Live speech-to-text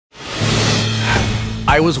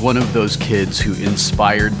I was one of those kids who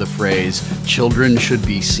inspired the phrase, "Children should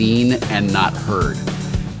be seen and not heard."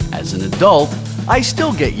 As an adult, I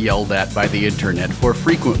still get yelled at by the internet for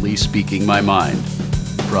frequently speaking my mind.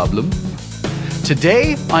 Problem?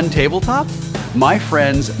 Today on Tabletop, my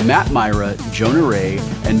friends Matt Mira, Jonah Ray,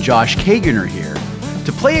 and Josh Cagan are here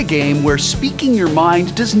to play a game where speaking your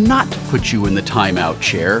mind does not put you in the timeout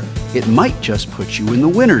chair. It might just put you in the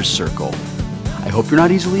winner's circle. I hope you're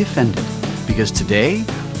not easily offended, because today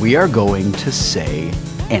we are going to say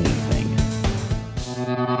anything.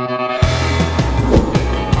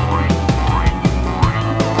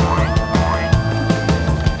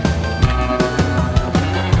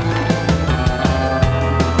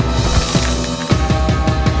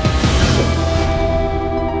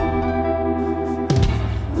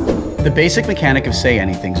 The basic mechanic of Say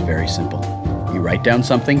Anything is very simple. You write down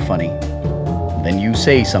something funny, then you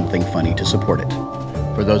say something funny to support it.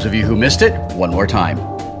 For those of you who missed it, one more time.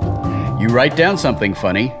 You write down something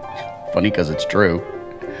funny because it's true,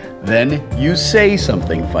 then you say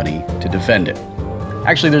something funny to defend it.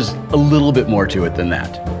 Actually, there's a little bit more to it than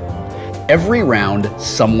that. Every round,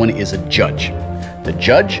 someone is a judge. The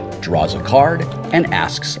judge draws a card and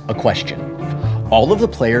asks a question. All of the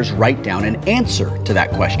players write down an answer to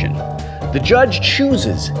that question. The judge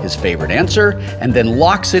chooses his favorite answer and then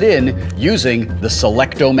locks it in using the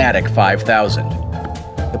Select-O-Matic 5000.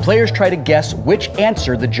 The players try to guess which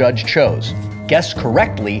answer the judge chose. Guess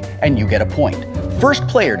correctly and you get a point. First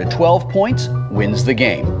player to 12 points wins the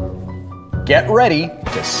game. Get ready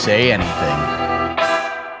to say anything.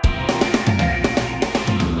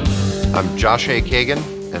 I'm Josh A. Cagan,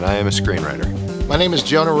 and I am a screenwriter. My name is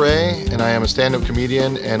Jonah Ray, and I am a stand-up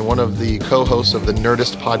comedian and one of the co-hosts of the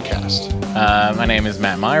Nerdist Podcast. My name is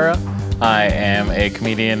Matt Mira. I am a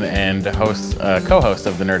comedian and co-host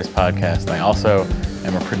of the Nerdist Podcast. I also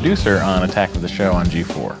am a producer on Attack of the Show on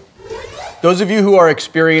G4. Those of you who are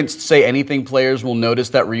experienced Say Anything players will notice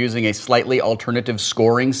that we're using a slightly alternative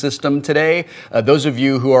scoring system today. Those of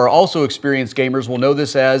you who are also experienced gamers will know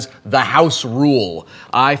this as the house rule.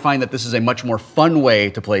 I find that this is a much more fun way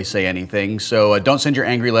to play Say Anything, so don't send your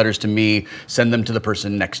angry letters to me, send them to the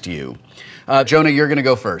person next to you. Jonah, you're gonna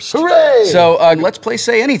go first. Hooray! So let's play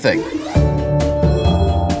Say Anything.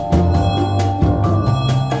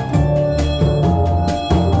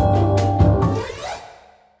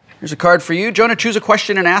 Here's a card for you. Jonah, choose a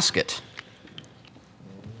question and ask it.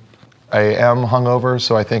 I am hungover,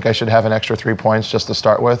 so I think I should have an extra 3 points just to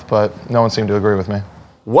start with, but no one seemed to agree with me.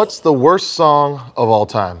 What's the worst song of all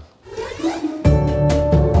time?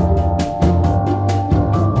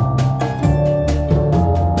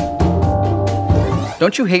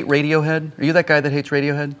 Don't you hate Radiohead? Are you that guy that hates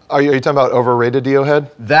Radiohead? Are you talking about overrated Radiohead?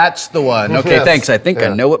 That's the one. Okay, Yes. thanks. I think I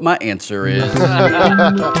know what my answer is.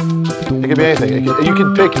 It could be anything. You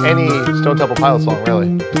could pick any Stone Temple Pilots song,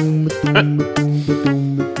 really.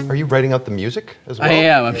 Are you writing out the music as well? I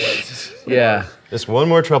am. Yeah. Just one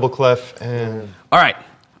more treble clef and... All right,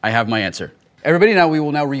 I have my answer. Everybody, we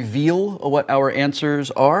will now reveal what our answers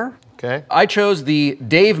are. Okay. I chose the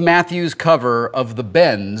Dave Matthews cover of The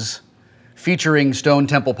Bends featuring Stone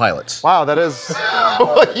Temple Pilots. Wow, that is...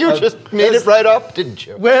 You just made it right up, didn't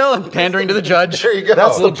you? Well, I'm pandering to the judge. There you go.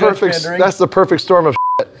 That's the perfect storm of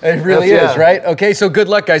shit. It really is, right? Okay, so good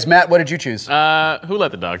luck, guys. Matt, what did you choose? Who Let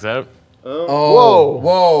the Dogs Out? Whoa.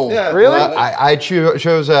 Whoa. Yeah, really? I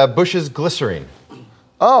chose Bush's Glycerine,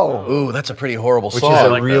 Oh. Ooh, that's a pretty horrible which song. is a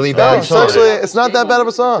like really that bad song. song. It's not that bad of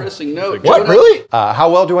a song. Note. What, really?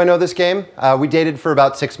 How well do I know this game? We dated for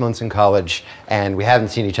about 6 months in college, and we haven't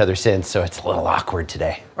seen each other since, so it's a little awkward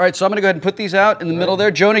today. All right, so I'm going to go ahead and put these out in the middle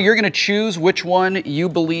there. Jonah, you're going to choose which one you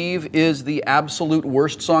believe is the absolute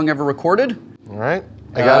worst song ever recorded. All right.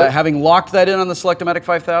 I got it. Having locked that in on the Select-O-Matic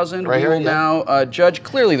 5000, Right we here, will now judge.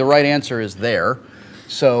 Clearly, the right answer is there.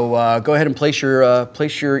 So go ahead and place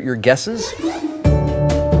your guesses.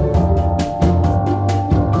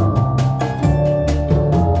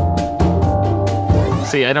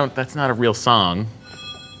 See, that's not a real song.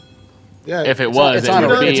 Yeah. If it was, it's it on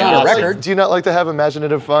would be a awesome. record. Do you not like to have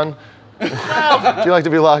imaginative fun? Do you like to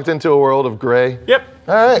be locked into a world of gray? Yep.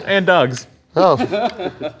 All right. And dogs. Oh.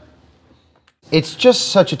 It's just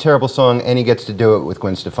such a terrible song, and he gets to do it with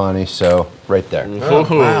Gwen Stefani, so right there.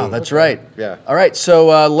 Wow, that's right. Yeah. All right,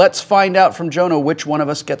 so let's find out from Jonah which one of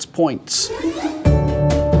us gets points.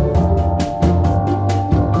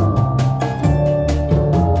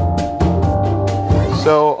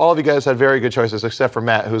 So all of you guys had very good choices, except for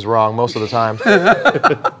Matt, who's wrong most of the time.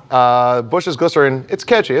 Bush's Glycerine, it's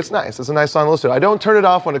catchy, it's nice. It's a nice song to listen to. I don't turn it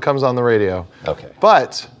off when it comes on the radio. Okay.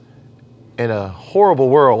 But in a horrible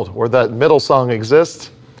world where that middle song exists,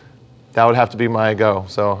 That would have to be my go.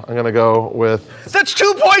 So I'm gonna go with. That's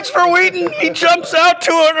 2 points for Wheaton. He jumps out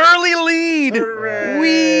to an early lead. Hooray.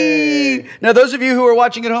 Whee! Now, those of you who are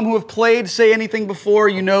watching at home who have played Say Anything before,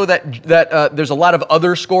 you know that there's a lot of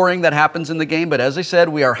other scoring that happens in the game. But as I said,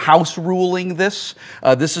 we are house ruling this.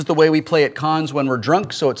 This is the way we play at cons when we're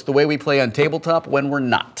drunk. So it's the way we play on tabletop when we're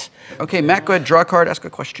not. Okay, Matt, go ahead, draw a card, ask a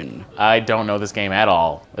question. I don't know this game at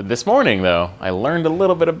all. This morning, though, I learned a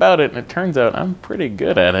little bit about it, and it turns out I'm pretty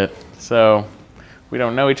good at it. So we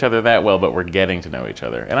don't know each other that well, but we're getting to know each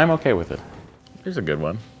other, and I'm okay with it. Here's a good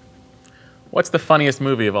one. What's the funniest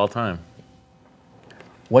movie of all time?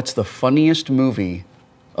 What's the funniest movie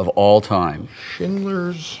of all time?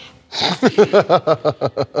 Schindler's.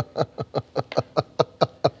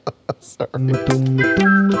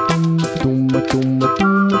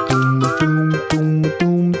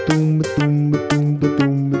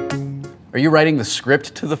 Are you writing the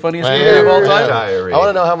script to the funniest movie of all time? I want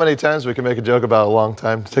to know how many times we can make a joke about a long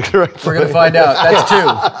time to take the right. We're going to find out. That's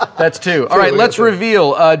 2. That's 2. All right, let's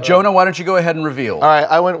reveal. Jonah, why don't you go ahead and reveal? All right,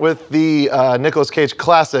 I went with the Nicolas Cage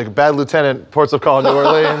classic, Bad Lieutenant, Ports of Call, New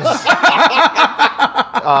Orleans.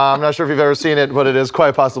 I'm not sure if you've ever seen it, but it is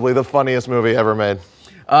quite possibly the funniest movie ever made.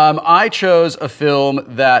 I chose a film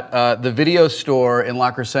that the video store in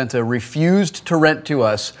La Crescenta refused to rent to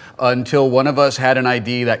us until one of us had an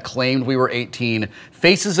ID that claimed we were 18.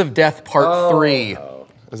 Faces of Death Part 3.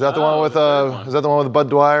 Is that the one with Bud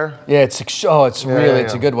Dwyer? Yeah, it's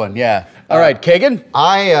a good one. Yeah. All right, Cagan.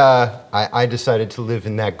 I decided to live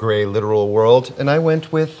in that gray literal world, and I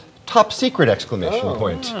went with Top Secret! Exclamation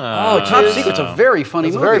point. Oh, Top Secret's a very funny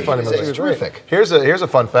movie. It's a very funny movie. It's terrific. Here's a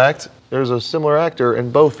fun fact. There's a similar actor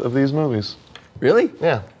in both of these movies. Really?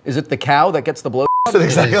 Yeah. Is it the cow that gets the blow?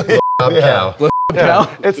 Exactly. Cow.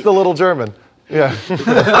 Cow? It's the little German. Yeah.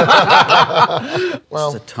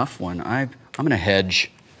 Well, this is a tough one. I'm going to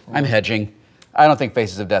hedge. I'm hedging. I don't think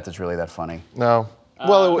Faces of Death is really that funny. No.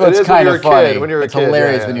 Well, it's kind of funny. When you're a it's kid.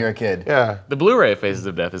 hilarious when you're a kid. Yeah. The Blu-ray of Faces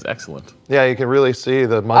of Death is excellent. Yeah, you can really see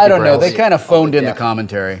the monkey I don't know. brains. They kind of phoned in the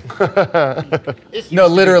commentary. No,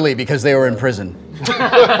 literally, because they were in prison.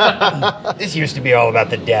 This used to be all about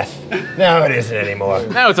the death. Now it isn't anymore.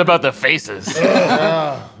 Now it's about the faces.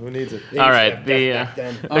 Who needs it? All right,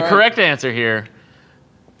 the correct answer here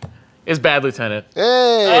is Bad Lieutenant. Hey!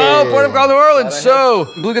 Oh, Port of Call, New Orleans. So,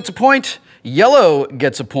 blue gets a point, yellow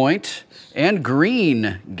gets a point, and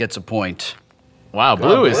green gets a point. Wow,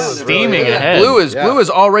 blue is steaming ahead. Blue is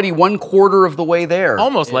already 1/4 of the way there.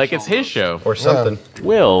 Almost like it's his show. Or something.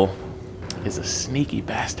 Will is a sneaky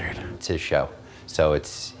bastard. It's his show. So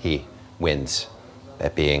he wins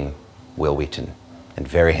at being Wil Wheaton and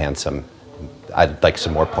very handsome. I'd like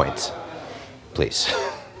some more points, please.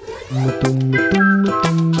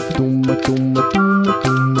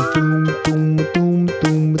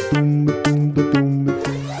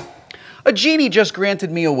 A genie just granted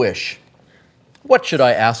me a wish. What should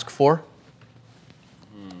I ask for?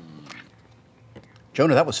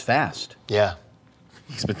 Jonah, that was fast. Yeah.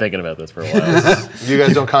 He's been thinking about this for a while. You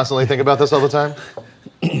guys don't constantly think about this all the time?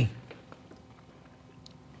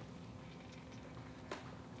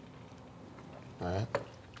 All right.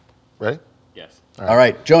 Ready? Yes. All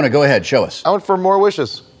right, Jonah, go ahead, show us. I went for More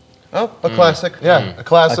Wishes. Oh, a classic. Yeah, a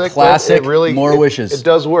classic. A classic, It really, More Wishes. It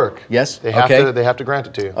does work. Yes? They have Okay. to. They have to grant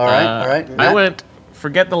it to you. All right. I Matt? went,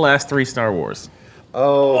 forget the last 3 Star Wars.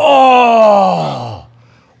 Oh!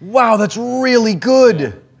 Wow, that's really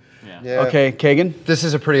good. Yeah. Okay, Cagan? This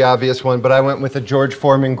is a pretty obvious one, but I went with a George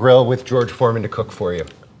Foreman grill with George Foreman to cook for you.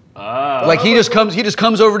 Like he just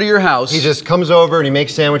comes over to your house. He just comes over and he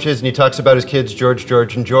makes sandwiches and he talks about his kids, George,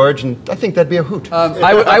 and George, and I think that'd be a hoot.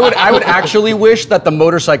 I would actually wish that the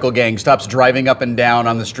motorcycle gang stops driving up and down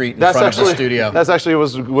on the street in front of the studio. That's actually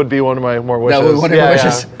would be one of my more wishes. That would be one of your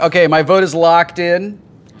wishes. Okay, my vote is locked in.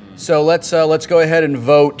 So let's go ahead and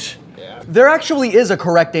vote. Yeah. There actually is a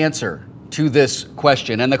correct answer to this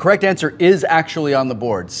question, and the correct answer is actually on the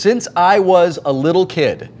board. Since I was a little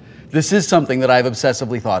kid, this is something that I've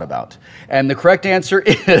obsessively thought about. And the correct answer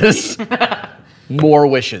is More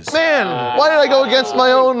Wishes. Man, why did I go against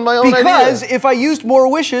my own Because idea? if I used More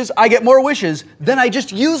Wishes, I get more wishes. Then I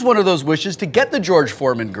just use one of those wishes to get the George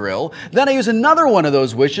Foreman grill. Then I use another one of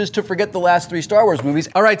those wishes to forget the last 3 Star Wars movies.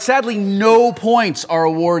 All right, sadly, no points are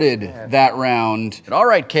awarded that round. All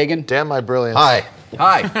right, Cagan. Damn my brilliance.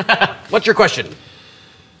 Hi. What's your question?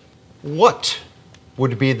 What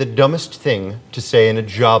would be the dumbest thing to say in a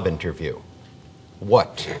job interview?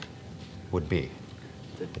 What would be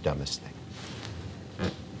the dumbest thing?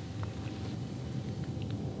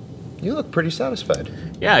 You look pretty satisfied.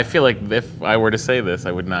 Yeah, I feel like if I were to say this,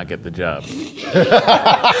 I would not get the job.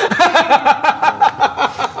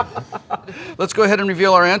 let's go ahead and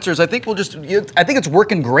reveal our answers. I think I think it's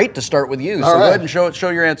working great to start with you. So go ahead and show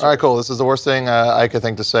your answer. All right, cool. This is the worst thing I could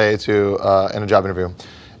think to say to in a job interview.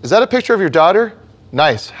 Is that a picture of your daughter?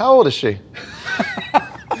 Nice. How old is she?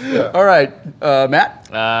 All right, Matt?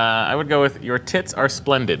 I would go with your tits are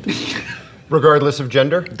splendid. Regardless of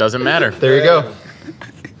gender? Doesn't matter. There you go.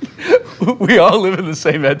 We all live in the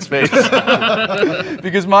same headspace.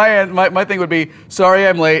 Because my thing would be, sorry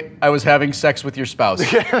I'm late, I was having sex with your spouse.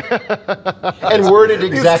 And worded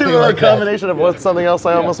exactly These two are like a combination of what's something else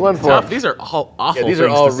I almost went for. Tough. These are all awful These things are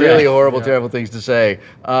all to say. really horrible, terrible things to say.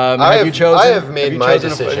 I have made my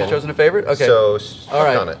decision. Have you chosen a favorite? Okay. So, all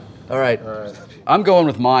right. on it. All right. I'm going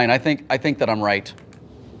with mine. I think that I'm right.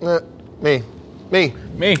 Me. I'm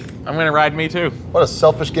going to ride me too. What a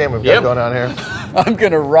selfish game we've got going on here. I'm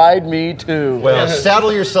gonna ride me too. Well,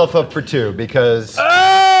 saddle yourself up for 2 because...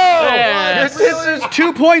 This is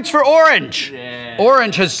 2 points for Orange. Yeah.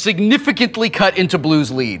 Orange has significantly cut into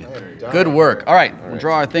Blue's lead. Good work. All right, we'll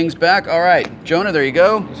draw our things back. All right, Jonah, there you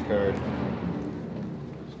go.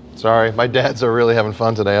 Sorry, my dads are really having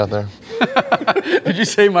fun today out there. Did you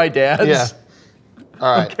say my dads? Yeah.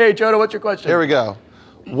 All right. Okay, Jonah, what's your question? Here we go.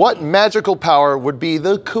 What magical power would be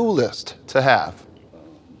the coolest to have?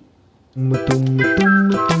 All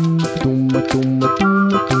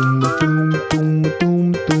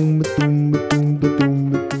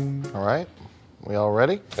right. We all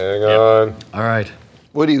ready? Hang on. All right.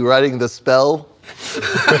 What are you writing the spell?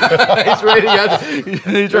 He's ready.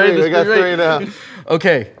 He's ready. We got 3 now.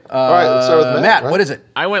 Okay. All right, let's start with Matt. What is it?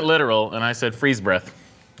 I went literal and I said freeze breath.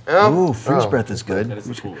 Ooh, freeze breath is good. That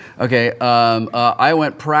is cool. Okay, I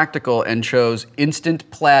went practical and chose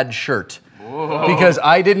instant plaid shirt. Whoa. Because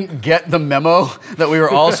I didn't get the memo that we were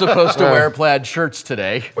all supposed to wear plaid shirts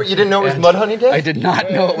today. What, you didn't know it was Mudhoney Day? I did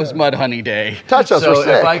not know it was Mudhoney Day. Touch us, so we're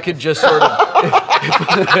sick. if I could just sort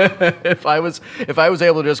of, if I was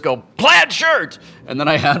able to just go plaid shirt, and then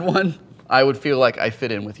I had one, I would feel like I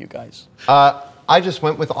fit in with you guys. I just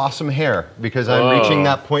went with awesome hair because I'm reaching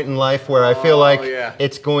that point in life where I feel like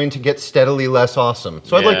it's going to get steadily less awesome.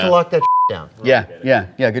 So I'd like to lock that down. Yeah,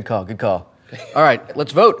 good call. All right,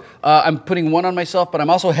 let's vote. I'm putting 1 on myself, but I'm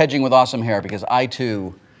also hedging with awesome hair because I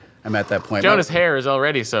too am at that point. Jonah's hair is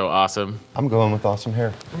already so awesome. I'm going with awesome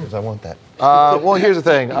hair because I want that. Well, here's the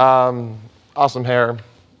thing. Awesome hair.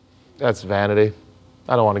 That's vanity.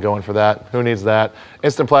 I don't want to go in for that. Who needs that?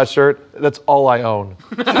 Instant plaid shirt, that's all I own.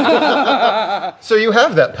 So you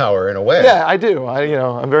have that power in a way. Yeah, I do.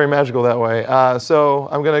 I'm very magical that way. So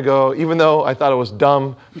I'm going to go, even though I thought it was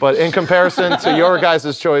dumb, but in comparison to your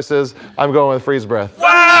guys' choices, I'm going with freeze breath.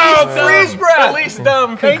 Wow, freeze breath! At least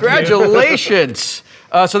dumb. Congratulations.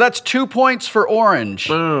 So that's 2 points for Orange.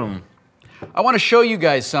 Boom. I want to show you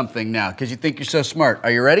guys something now because you think you're so smart.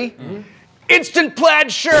 Are you ready? Mm-hmm. Instant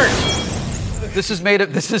plaid shirt. This is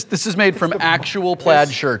made from actual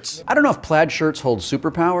plaid shirts. I don't know if plaid shirts hold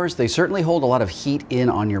superpowers. They certainly hold a lot of heat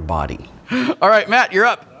in on your body. All right, Matt, you're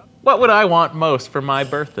up. What would I want most for my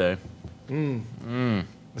birthday?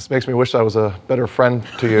 This makes me wish I was a better friend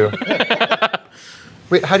to you.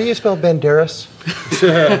 Wait, how do you spell Banderas?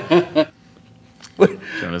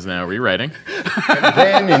 Jonah's now rewriting.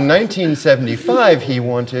 Then in 1975, he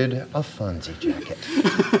wanted a Fonzie jacket.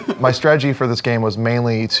 My strategy for this game was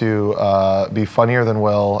mainly to be funnier than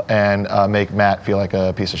Will and make Matt feel like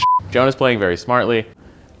a piece of shit. Jonah's playing very smartly.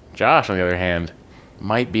 Josh, on the other hand,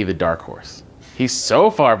 might be the dark horse. He's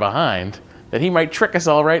so far behind that he might trick us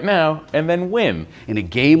all right now and then win. In a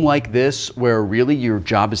game like this, where really your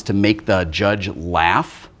job is to make the judge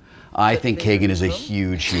laugh, I think Cagan is a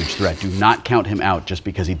huge, huge threat. Do not count him out just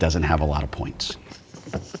because he doesn't have a lot of points.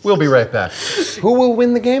 We'll be right back. Who will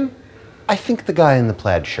win the game? I think the guy in the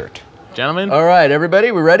plaid shirt. Gentlemen? All right,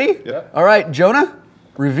 everybody, we ready? Yeah. All right, Jonah,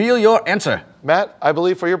 reveal your answer. Matt, I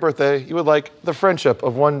believe for your birthday, you would like the friendship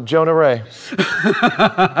of one Jonah Ray.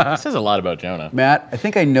 This says a lot about Jonah. Matt, I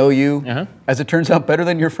think I know you, as it turns out, better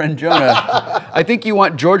than your friend Jonah. I think you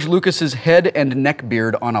want George Lucas's head and neck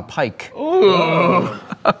beard on a pike. Ooh.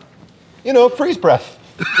 You know, freeze breath.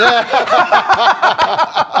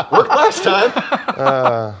 Worked last time.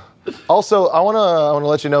 Also, I wanna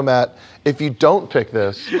let you know, Matt, if you don't pick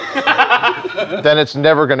this, then it's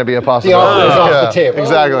never gonna be a possibility. The offer is off the table.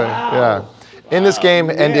 Exactly, yeah. In this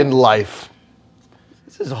game and in life.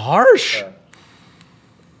 This is harsh.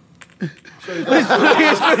 He's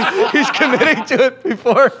committing to it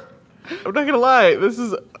before. I'm not gonna lie, this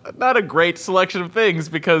is not a great selection of things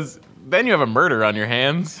because then you have a murder on your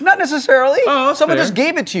hands. Not necessarily. Oh, Someone fair. just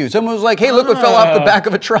gave it to you. Someone was like, hey, look what fell off the back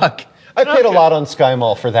of a truck. I paid a lot on Sky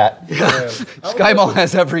Mall for that. Sky Mall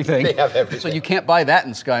has everything. They have everything. So you can't buy that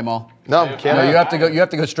in Sky Mall. No, can't. No, you have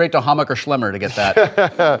to go straight to Hammacher or Schlemmer to get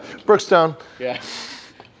that. Brookstone. Yeah.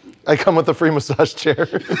 I come with a free massage chair.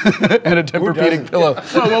 And a Tempur-Pedic pillow.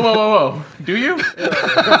 Whoa. Do you?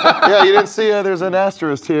 Yeah, you didn't see there's an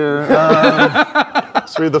asterisk here.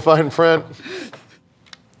 Let's read the fine print.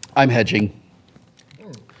 I'm hedging.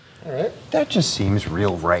 All right. That just seems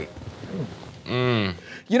real right.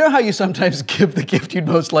 You know how you sometimes give the gift you'd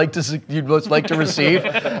most like to receive?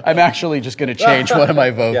 I'm actually just going to change one of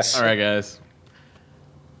my votes. Yes. All right, guys.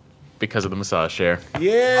 Because of the massage chair.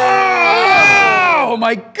 Oh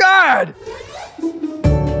my God!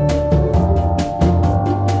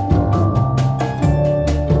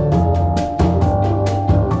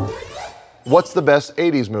 What's the best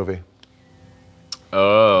 80s movie?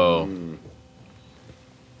 Oh.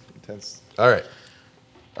 Intense. All right.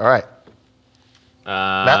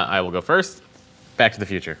 I will go first. Back to the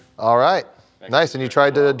Future. All right. Nice, and you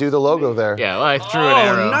tried to do the logo there. Yeah, well, I threw an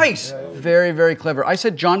arrow. Oh, nice! Very, very clever. I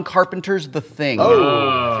said John Carpenter's The Thing.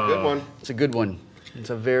 Oh, it's a good one. It's a good one. It's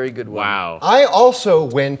a very good one. Wow. I also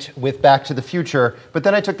went with Back to the Future, but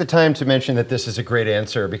then I took the time to mention that this is a great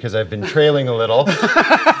answer because I've been trailing a little.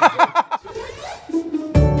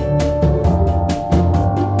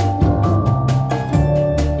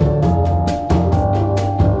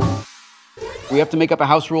 We have to make up a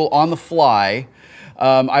house rule on the fly.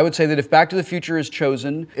 I would say that if Back to the Future is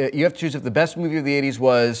chosen, you have to choose if the best movie of the 80s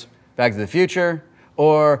was Back to the Future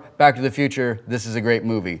or Back to the Future, This Is a Great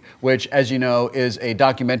Movie, which, as you know, is a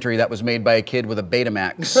documentary that was made by a kid with a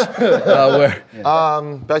Betamax.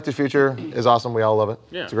 Back to the Future is awesome. We all love it.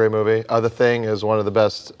 Yeah. It's a great movie. The Thing is one of the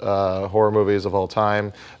best horror movies of all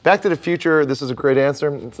time. Back to the Future, this is a great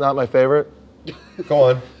answer. It's not my favorite. Go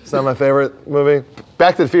on. It's not my favorite movie.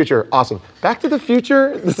 Back to the Future, awesome. Back to the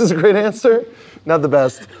Future, this is a great answer. Not the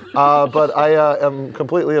best, but I am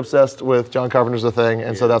completely obsessed with John Carpenter's The Thing,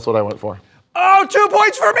 and so that's what I went for. Oh, 2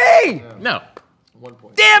 points for me! No. 1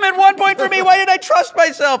 point. Damn it, 1 point for me. Why did I trust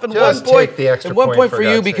myself? And Just 1 point. take the extra and 1 point, point for for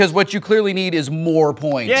you God's because sake. what you clearly need is more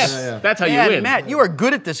points. Yes, that's how Man, you win. Matt, you are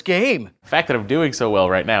good at this game. The fact that I'm doing so well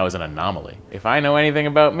right now is an anomaly. If I know anything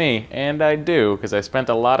about me, and I do, because I spent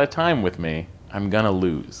a lot of time with me, I'm gonna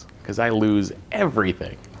lose, because I lose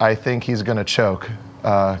everything. I think he's going to choke,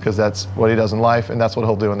 because that's what he does in life, and that's what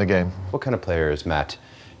he'll do in the game. What kind of player is Matt?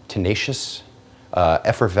 Tenacious,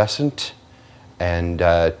 effervescent, and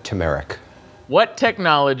turmeric. What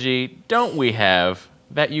technology don't we have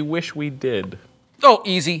that you wish we did? Oh,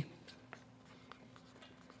 easy.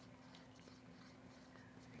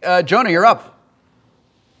 Jonah, you're up.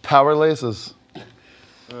 Power laces.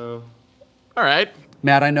 All right.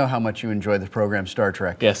 Matt, I know how much you enjoy the program Star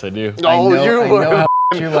Trek. Yes, I do. I Oh, know, you I were. know how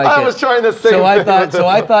much you like I it. was trying the same so I thing thought, with so this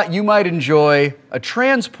I one. thought you might enjoy a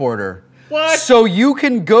transporter. What? So you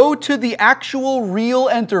can go to the actual real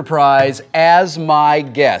Enterprise as my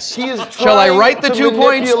guest. He is Shall I trying write the to 2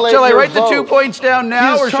 points? manipulate Shall I your write the 2 vote. points down now,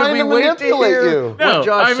 He is or should trying we to wait to manipulate hear you. No, what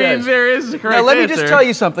Josh I mean, says? there is a correct Now let me answer. just tell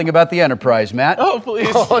you something about the Enterprise, Matt. Oh, please.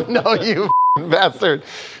 Oh, no, you bastard.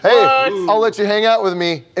 Hey, What? I'll let you hang out with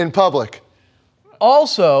me in public.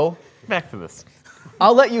 Also, Back to this.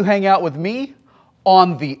 I'll let you hang out with me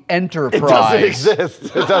on the Enterprise. It doesn't exist.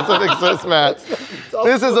 It doesn't exist, Matt.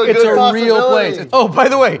 This is a It's good a real possibility. place. Oh, by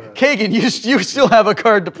the way, Cagan, you still have a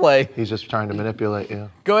card to play. He's just trying to manipulate you.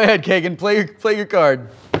 Go ahead, Cagan, play your card.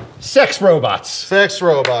 Sex robots. Sex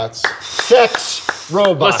robots. Sex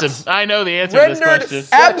robots. Listen, I know the answer to this Rendered,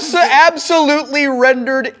 question. absolutely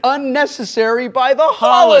rendered unnecessary by the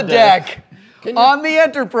holodeck on the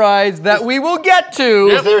Enterprise that we will get to.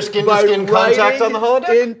 Is there skin-to-skin contact on the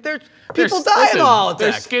holodeck? People die in the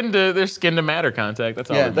holodeck. There's skin to matter contact.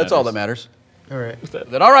 That's all. Yeah, that that's all that matters. matters. All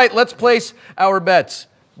right. Then, all right, let's place our bets.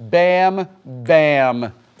 Bam,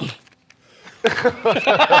 bam.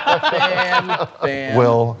 Bam, bam.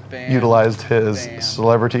 Will bam, utilized his bam.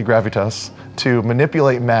 celebrity gravitas to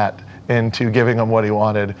manipulate Matt into giving him what he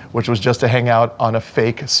wanted, which was just to hang out on a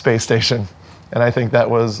fake space station. And I think that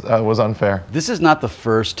was unfair. This is not the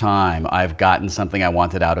first time I've gotten something I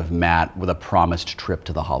wanted out of Matt with a promised trip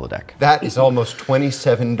to the holodeck. That is almost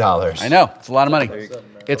 $27. I know, it's a lot of money.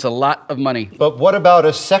 It's a lot of money. But what about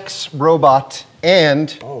a sex robot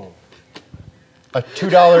and a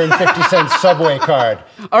 $2.50 subway card?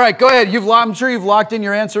 All right, go ahead. I'm sure you've locked in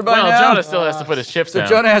your answer by Well, now. Jonah still has to put his chips down.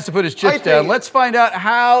 Jonah has to put his chips think down. Let's find out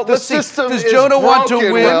how. The Let's see. system Does is Jonah want to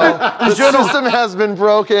broken, win? Will. Does The Jonah? system has been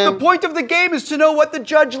broken. The point of the game is to know what the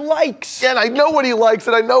judge likes. And I know what he likes,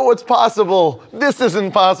 and I know what's possible. This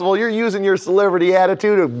isn't possible. You're using your celebrity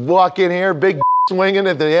attitude to walk in here, big swinging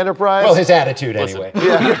at the Enterprise. Well, his attitude, anyway.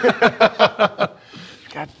 God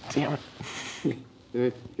damn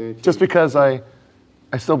it. Just because I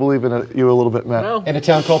still believe in you a little bit, Matt. Well. In a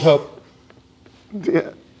town called Hope. Yeah.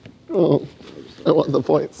 Oh, I want the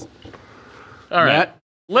points. All right.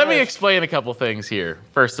 Let me explain a couple things here.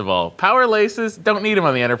 First of all, power laces, don't need them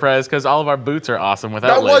on the Enterprise because all of our boots are awesome without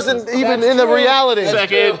That laces. wasn't even in the reality.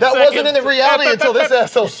 Second. Wasn't in the reality until this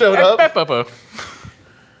asshole showed up.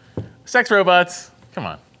 Sex robots, come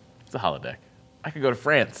on. It's a holodeck. I could go to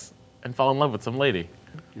France and fall in love with some lady.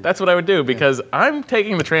 That's what I would do because I'm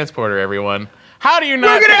taking the transporter, everyone. How do you not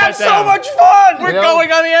We're gonna put have that so down? much fun! We're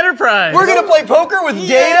going on the Enterprise. We're gonna play poker with Data?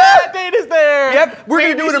 Yeah, Data's there. Yep, we're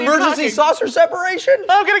gonna Maybe do an Steve emergency Hawking. saucer separation.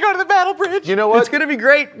 I'm gonna go to the battle bridge. You know what? It's gonna be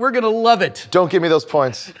great. We're gonna love it. Don't give me those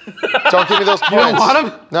points. Don't give me those points. don't want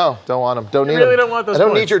 'em? No, don't want them. Don't need them. really don't want those I don't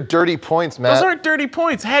points. need your dirty points, Matt. Those aren't dirty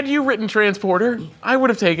points. Had you written transporter, I would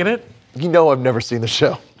have taken it. You know I've never seen the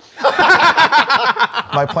show.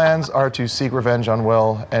 My plans are to seek revenge on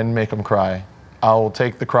Will and make him cry. I'll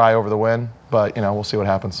take the cry over the win, but we'll see what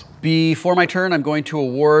happens. Before my turn, I'm going to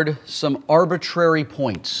award some arbitrary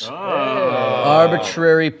points.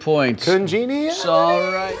 Arbitrary points. Congeniality. It's all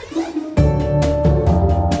right.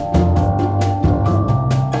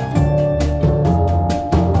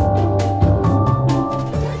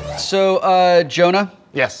 So, Jonah,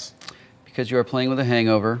 Yes. because you are playing with a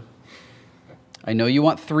hangover, I know you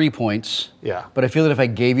want 3 points. Yeah. But I feel that if I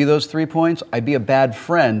gave you those 3 points, I'd be a bad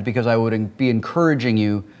friend because I would be encouraging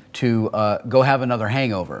you to go have another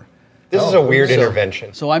hangover. This is a weird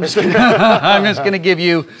intervention. So I'm just gonna give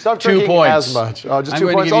you Stop 2 drinking points. as much. Oh, just I'm 2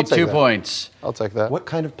 going points. to I'll give you take 2 that. points. I'll take that. What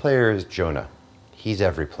kind of player is Jonah? He's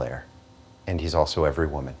every player. And he's also every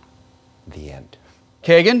woman. The end.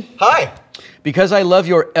 Kagan, Hi. because I love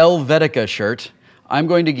your Helvetica shirt, I'm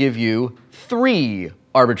going to give you 3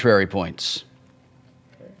 arbitrary points.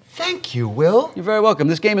 Thank you, Will. You're very welcome.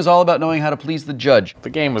 This game is all about knowing how to please the judge. The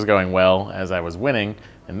game was going well as I was winning,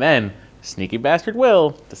 and then sneaky bastard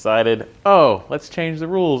Will decided, oh, let's change the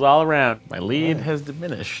rules all around. My lead has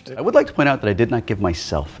diminished. I would like to point out that I did not give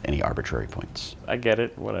myself any arbitrary points. I get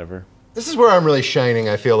it, whatever. This is where I'm really shining,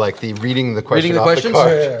 I feel like, the reading the question Reading the off questions? the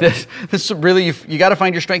card. This is really, you got to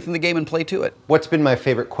find your strength in the game and play to it. What's been my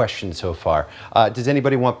favorite question so far? Does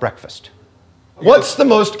anybody want breakfast? What's the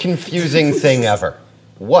most confusing thing ever?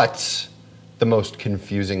 What's the most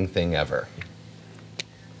confusing thing ever?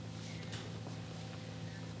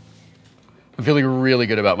 I'm feeling really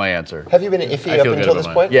good about my answer. Have you been iffy I up feel good until about this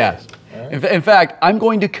mine. point? Yes. In fact, I'm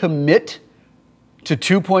going to commit to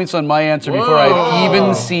 2 points on my answer before I've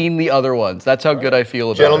even seen the other ones. That's how good I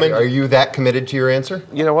feel about Gentlemen, it. are you that committed to your answer?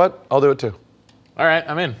 You know what? I'll do it too. All right,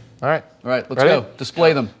 I'm in. All right. All right, let's Ready? go.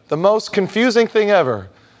 Display them. The most confusing thing ever.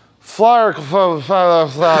 Flower 2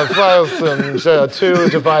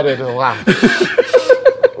 divided.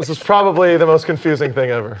 This is probably the most confusing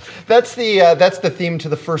thing ever. That's the theme to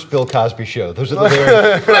the first Bill Cosby show. Those are the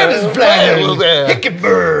lyrics. Flanders, Flanders,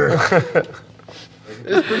 Hickenburg.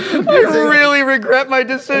 I really regret my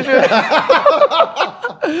decision.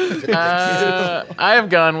 I have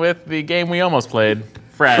gone with the game we almost played,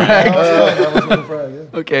 Frag.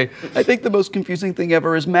 Okay, I think the most confusing thing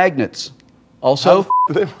ever is magnets. Also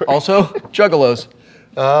juggalos.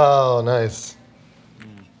 Oh, nice.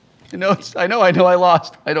 I know I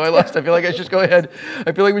lost. I feel like I should just go ahead.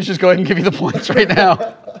 I feel like we should just go ahead and give you the points right now.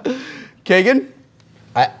 Kagan?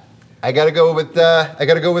 I gotta go with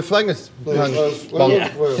Flanders.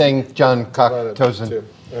 Thing, John Cocktosen.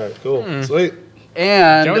 All right, cool. Sweet.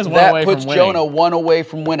 And Jonah's one that away puts from winning. Jonah 1 away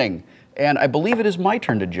from winning. And I believe it is my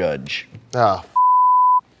turn to judge. Oh,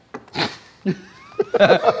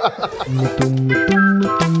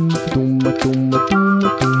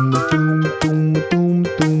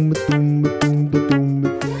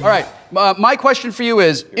 All right, my question for you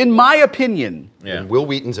is, in my opinion, Yeah. Wil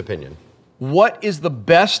Wheaton's opinion. what is the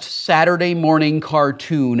best Saturday morning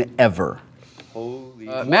cartoon ever?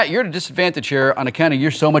 Matt, you're at a disadvantage here on account of you're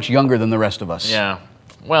so much younger than the rest of us. Yeah.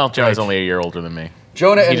 Well, Jonah's only a year older than me.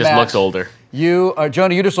 Jonah and He just Matt, looks older.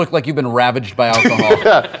 Jonah, you just look like you've been ravaged by alcohol.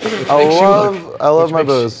 I love my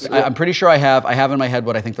booze. I'm pretty sure I have in my head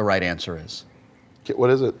what I think the right answer is. What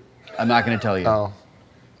is it? I'm not going to tell you. Oh,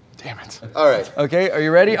 damn it. All right. Okay, are you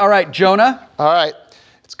ready? All right, Jonah. All right.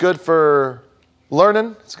 It's good for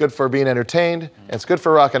learning. It's good for being entertained. And it's good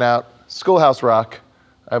for rocking out. Schoolhouse Rock,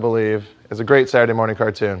 I believe, is a great Saturday morning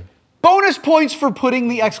cartoon. Bonus points for putting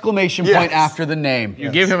the exclamation point after the name. You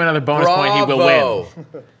give him another bonus point, he will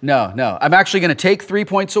win. No. I'm actually going to take 3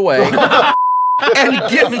 points away and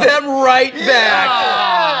give them right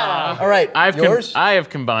back. All right, yours? I have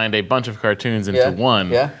combined a bunch of cartoons into one.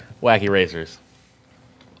 Yeah. Wacky Racers.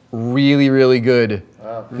 really, really good.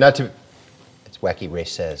 Not to. It's Wacky Ray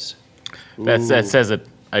Says. That says it.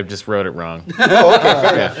 I just wrote it wrong. Oh, okay,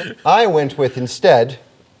 fair enough. I went with instead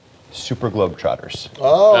Super Globetrotters.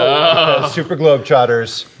 Super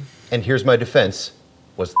Globetrotters, and here's my defense,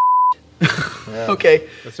 was Okay,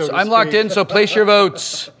 so I'm locked in, so place your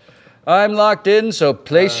votes. I'm locked in, so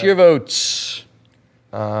place your votes.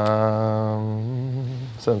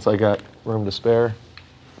 Since I got room to spare.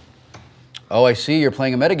 Oh, I see, you're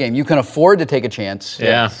playing a metagame. You can afford to take a chance.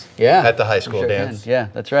 Yeah. Yeah. at the high school Sure dance. can. Yeah,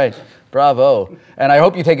 that's right. Bravo. And I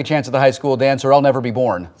hope you take a chance at the high school dance or I'll never be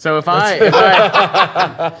born. So if I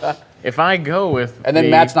go with And then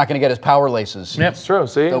Matt's not going to get his power laces. Yep. It's true,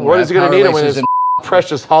 see? Don't What worry, is he going power to need him with laces his in-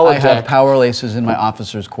 precious I have holodeck? power laces in my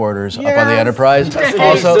officer's quarters up on the Enterprise.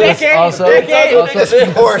 Also,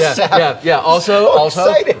 Poor Sap. yeah. Also,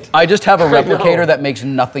 excited. I just have a replicator that makes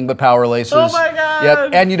nothing but power laces. Oh my God. Yep.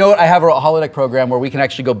 And you know what? I have a holodeck program where we can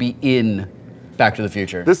actually go be in Back to the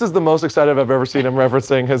Future. This is the most excited I've ever seen him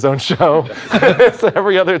referencing his own show. It's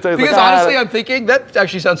every other day. Because honestly, I'm thinking that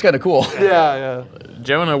actually sounds kind of cool. yeah.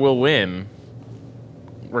 Jonah will win,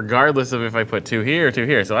 regardless of if I put 2 here or 2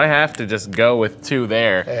 here. So I have to just go with 2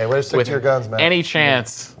 there. Hey, way to stick with to your guns, man. Any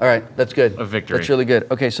chance. All right, that's good. A victory. That's really good.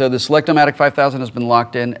 Okay, so the Selectomatic 5000 has been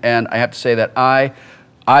locked in, and I have to say that I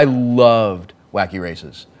loved Wacky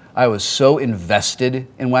Races. I was so invested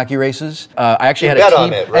in Wacky Races. I actually had bet a on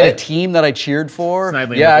team. it, I had a right? team that I cheered for.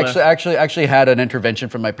 Snidely Yeah, Nicola. actually had an intervention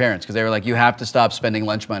from my parents because they were like, "You have to stop spending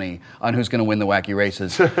lunch money on who's going to win the Wacky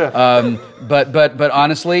Races." But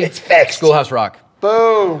honestly, It's fixed. Schoolhouse Rock.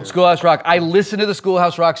 Boom. Schoolhouse Rock. I listen to the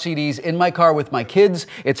Schoolhouse Rock CDs in my car with my kids.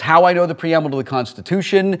 It's how I know the preamble to the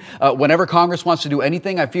Constitution. Whenever Congress wants to do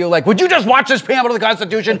anything, I feel like, would you just watch this preamble to the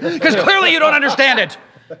Constitution? Because clearly you don't understand it.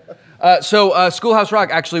 So Schoolhouse Rock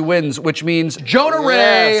actually wins, which means Jonah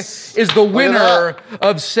Ray Yes. is the winner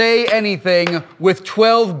of Say Anything with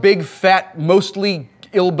 12 big, fat, mostly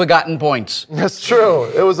ill-begotten points. That's true.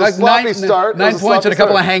 It was a Like sloppy start. It 9 was a points and sloppy a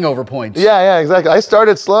couple start. of hangover points. Yeah, exactly. I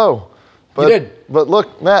started slow. But, You did. But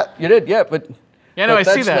look, Matt. You did, yeah, but... Yeah, no, but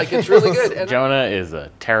I see that's, that. Like, it's really good. And Jonah is a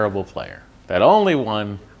terrible player that only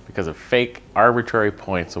won because of fake, arbitrary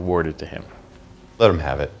points awarded to him. Let him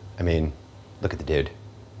have it. I mean, look at the dude.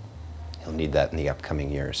 He'll need that in the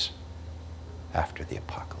upcoming years. After the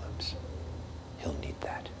apocalypse, he'll need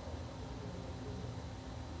that.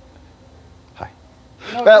 Hi.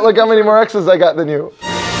 Matt, look how many more X's I got than you.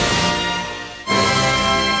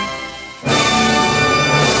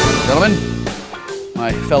 Gentlemen,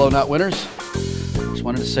 my fellow not winners, just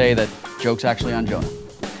wanted to say that joke's actually on Jonah.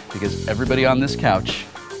 Because everybody on this couch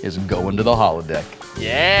is going to the holodeck.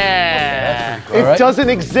 Yeah. It right. doesn't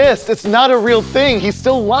exist. It's not a real thing. He's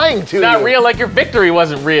still lying to you. It's not real, like your victory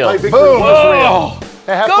wasn't real. My victory was real.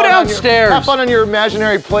 Hey, have Go fun on your- downstairs. have fun on your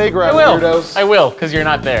imaginary playground, I will. weirdos. I will, because you're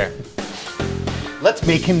not there. Let's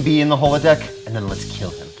make him be in the holodeck, and then let's kill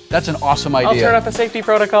him. That's an awesome idea. I'll turn off the safety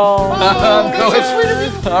protocol.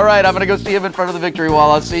 All right, I'm gonna go see him in front of the victory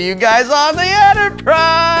wall. I'll see you guys on the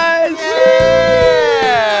Enterprise.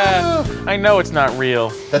 Yeah. I know it's not real.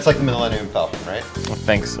 That's like the Millennium Falcon, right? I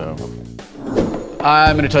think so.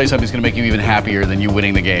 I'm gonna tell you something that's gonna make you even happier than you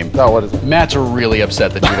winning the game. No, what is it? Matt's really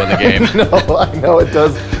upset that you won the game. No, I know it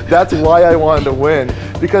does. That's why I wanted to win.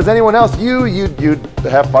 Because anyone else, you'd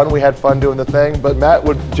have fun. We had fun doing the thing, but Matt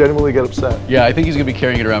would genuinely get upset. Yeah, I think he's gonna be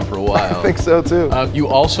carrying it around for a while. I think so too. You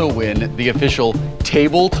also win the official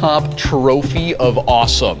Tabletop Trophy of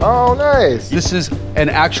Awesome. Oh, nice. This is an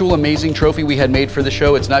actual amazing trophy we had made for the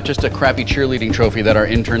show. It's not just a crappy cheerleading trophy that our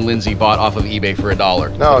intern Lindsay bought off of eBay for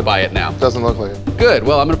 $1. No, Buy it now. Doesn't look like it. Good.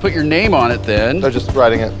 Well, I'm going to put your name on it then. They're just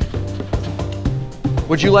writing it.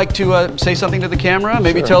 Would you like to say something to the camera?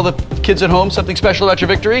 Maybe Sure. tell the kids at home something special about your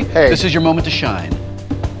victory? Hey. This is your moment to shine.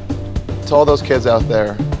 To all those kids out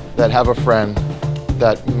there that have a friend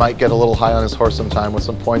that might get a little high on his horse sometime with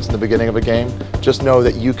some points in the beginning of a game, just know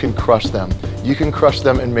that you can crush them. You can crush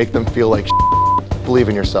them and make them feel like Believe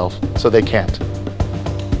in yourself, so they can't.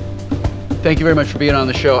 Thank you very much for being on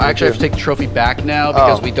the show. I actually have to take the trophy back now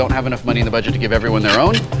because we don't have enough money in the budget to give everyone their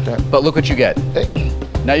own. Okay. But look what you get. Hey,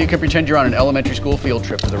 Now you can pretend you're on an elementary school field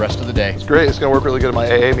trip for the rest of the day. it's great. It's going to work really good at my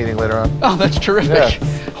AA meeting later on. Oh, that's terrific.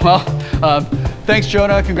 Well, thanks,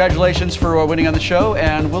 Jonah. Congratulations for winning on the show,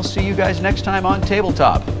 and we'll see you guys next time on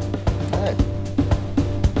Tabletop. All right.